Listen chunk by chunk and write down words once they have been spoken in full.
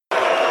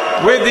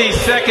With the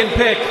second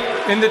pick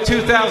in the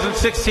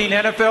 2016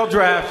 NFL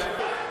Draft,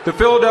 the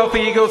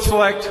Philadelphia Eagles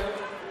select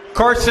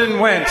Carson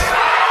Wentz,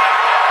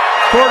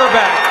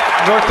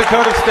 quarterback, North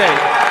Dakota State.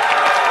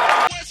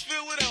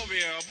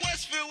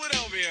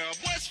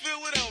 West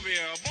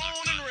Philadelphia,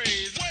 born and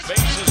raised.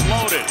 Bases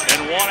loaded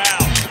and one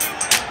out.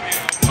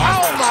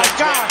 Oh my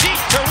God! Deep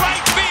to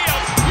right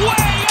field,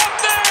 way up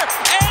there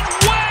and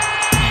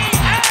way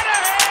out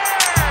of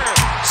here.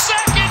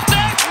 Second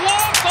deck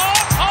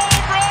walk-off home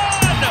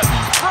run.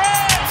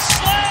 Grand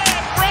slam,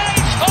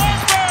 Bryce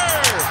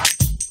Harper.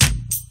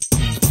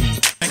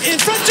 In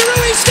front,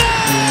 Giroux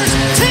scores!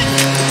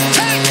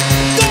 Tic-tac,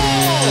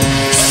 goal!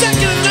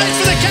 Second and 9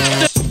 for the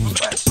captain.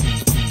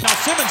 Now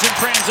Simmons in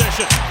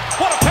transition.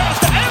 What a pass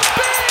to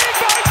Embiid,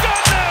 my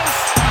goodness!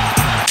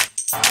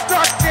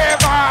 Struck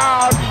him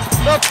out!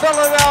 The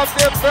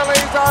Philadelphia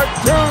Phillies are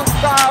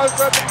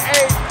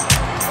 2008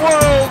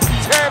 World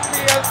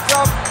Champions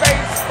of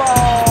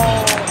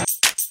Baseball!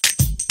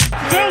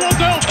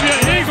 Philadelphia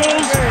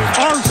Eagles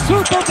are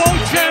Super Bowl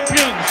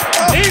champions.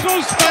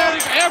 Eagles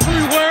fans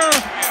everywhere,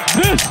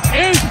 this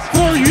is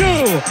for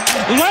you.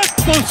 Let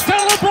the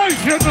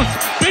celebration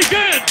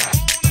begin.